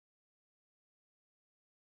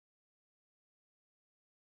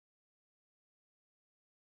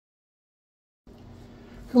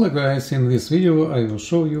Hello guys, in this video I will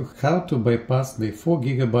show you how to bypass the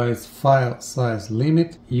 4GB file size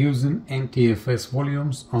limit using NTFS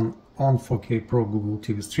volumes on 4K Pro Google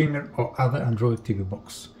TV Streamer or other Android TV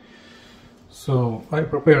box. So I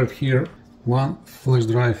prepared here one flash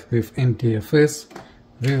drive with NTFS.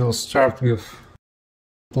 We will start with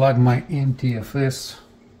plug my NTFS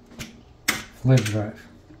flash drive.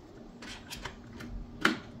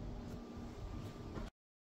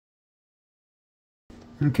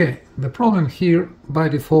 Okay, the problem here, by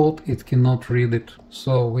default it cannot read it,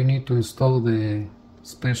 so we need to install the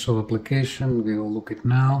special application. We will look it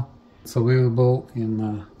now. It's available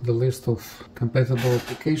in the list of compatible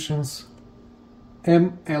applications.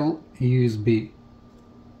 MLUSB.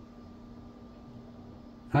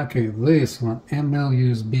 Okay, this one,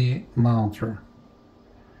 MLUSB mounter.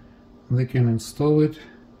 We can install it.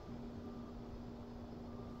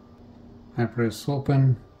 I press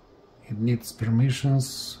open. It needs permissions,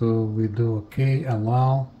 so we do OK,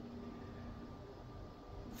 allow.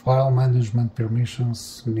 File management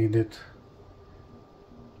permissions needed.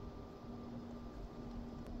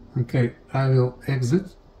 Okay, I will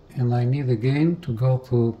exit, and I need again to go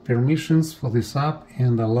to permissions for this app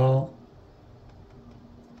and allow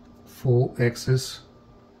full access.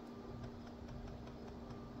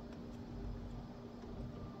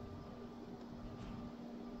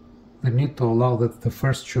 We need to allow that the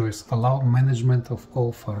first choice, allow management of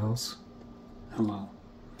all files. Allow.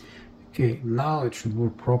 Okay, now it should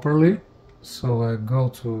work properly. So I go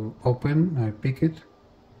to open, I pick it.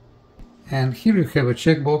 And here you have a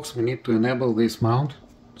checkbox, we need to enable this mount.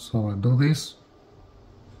 So I do this.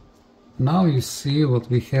 Now you see what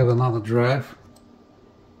we have, another drive.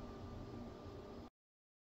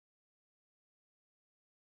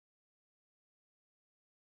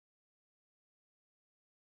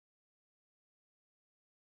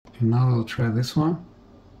 Now I'll try this one.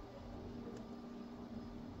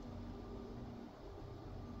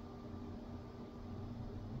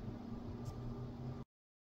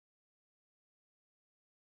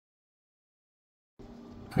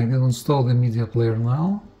 I will install the media player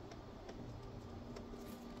now.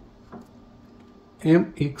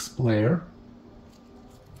 MX player.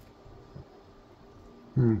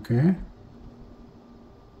 Okay.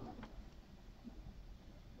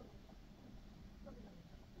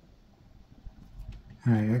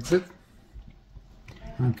 I exit.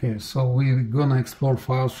 Okay, so we're gonna explore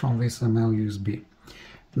files from this MLUSB.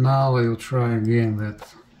 Now I will try again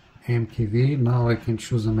that MKV. Now I can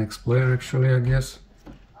choose an MX player actually, I guess.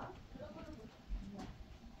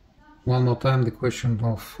 One more time the question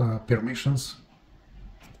of permissions.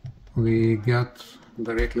 We got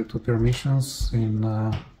directly to permissions in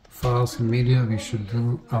files and media. We should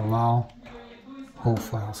do allow all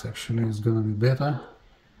files, actually it's gonna be better.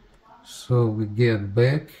 So we get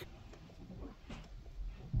back.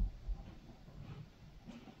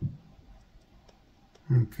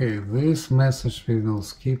 Okay, this message we will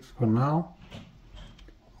skip for now.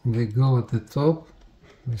 We go at the top.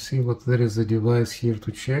 We see what there is a device here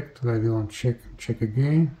to check. I will check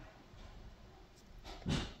again.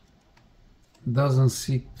 Doesn't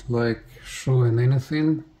seem like showing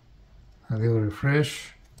anything. I will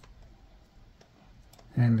refresh.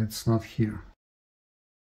 And it's not here.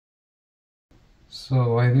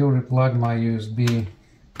 So I will replug my USB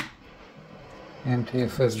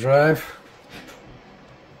NTFS drive.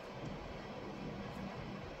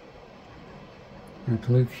 And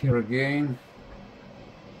click here again.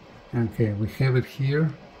 Okay, we have it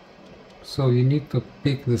here. So you need to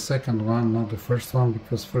pick the second one, not the first one,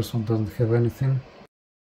 because first one doesn't have anything.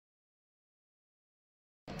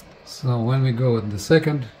 So when we go at the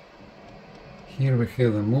second, here we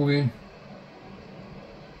have the movie.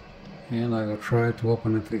 And I will try to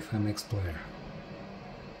open it with MX player.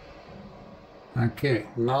 Okay,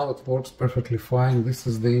 now it works perfectly fine. This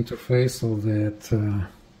is the interface of that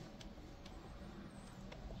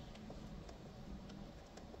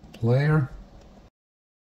player.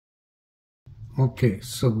 Okay,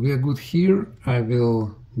 so we are good here. I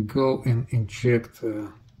will go and inject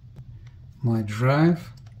my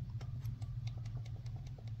drive.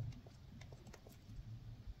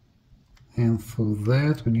 And for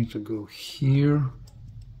that we need to go here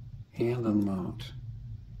and unmount.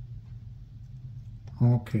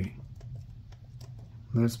 Okay,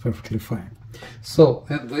 that's perfectly fine. So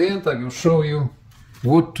at the end I will show you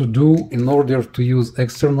what to do in order to use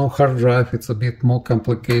external hard drive. It's a bit more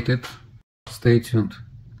complicated. Stay tuned.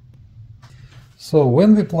 So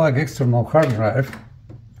when we plug external hard drive,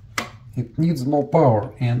 it needs more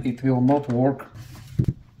power and it will not work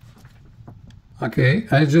Okay,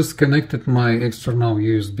 I just connected my external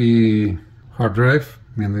USB hard drive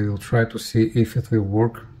and we will try to see if it will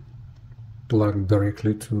work plugged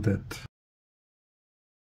directly to that.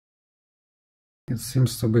 It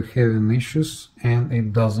seems to be having issues and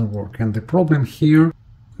it doesn't work. And the problem here,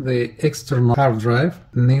 the external hard drive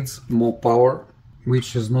needs more power,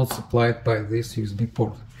 which is not supplied by this USB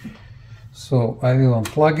port. So I will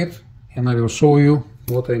unplug it and I will show you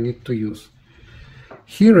what I need to use.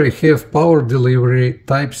 Here I have power delivery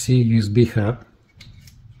Type-C USB hub.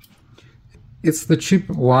 It's the cheap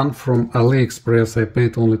one from AliExpress. I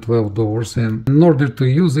paid only $12, and in order to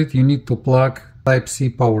use it you need to plug Type-C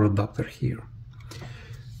power adapter here.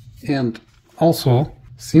 And also,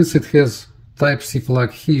 since it has Type-C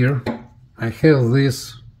plug here, I have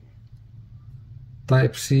this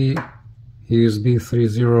Type-C USB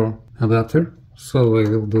 3.0 adapter. So I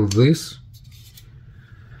will do this.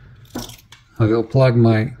 I will plug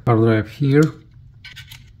my hard drive here.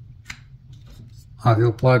 I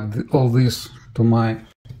will plug all this to my...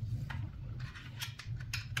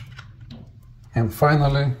 And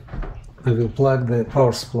finally, I will plug the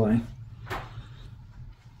power supply.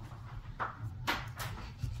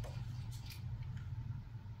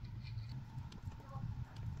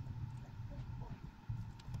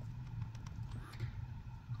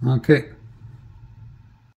 Okay,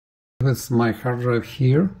 that's my hard drive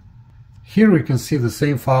here. Here we can see the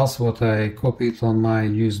same files what I copied on my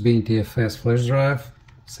USB NTFS flash drive.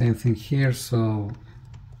 Same thing here, so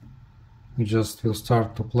we just will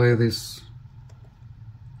start to play this.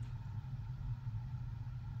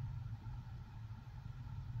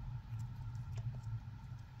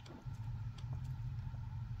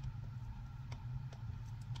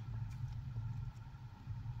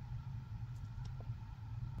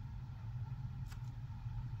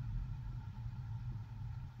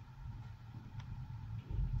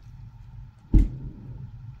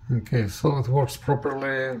 Okay, so it works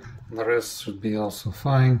properly, the rest should be also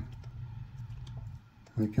fine.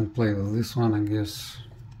 We can play with this one, I guess.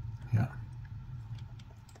 Yeah.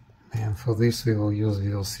 And for this we will use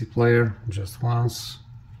VLC player just once.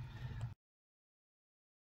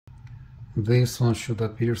 This one should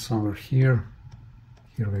appear somewhere here.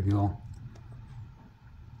 Here we go.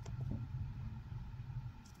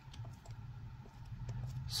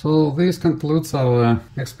 So this concludes our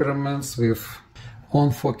experiments with on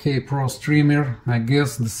 4K Pro streamer. I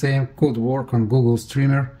guess the same could work on Google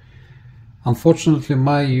Streamer. Unfortunately,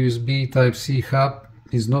 my USB Type-C hub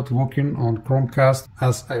is not working on Chromecast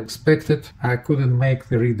as I expected. I couldn't make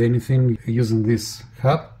the read anything using this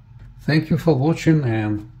hub. Thank you for watching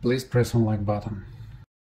and please press on like button.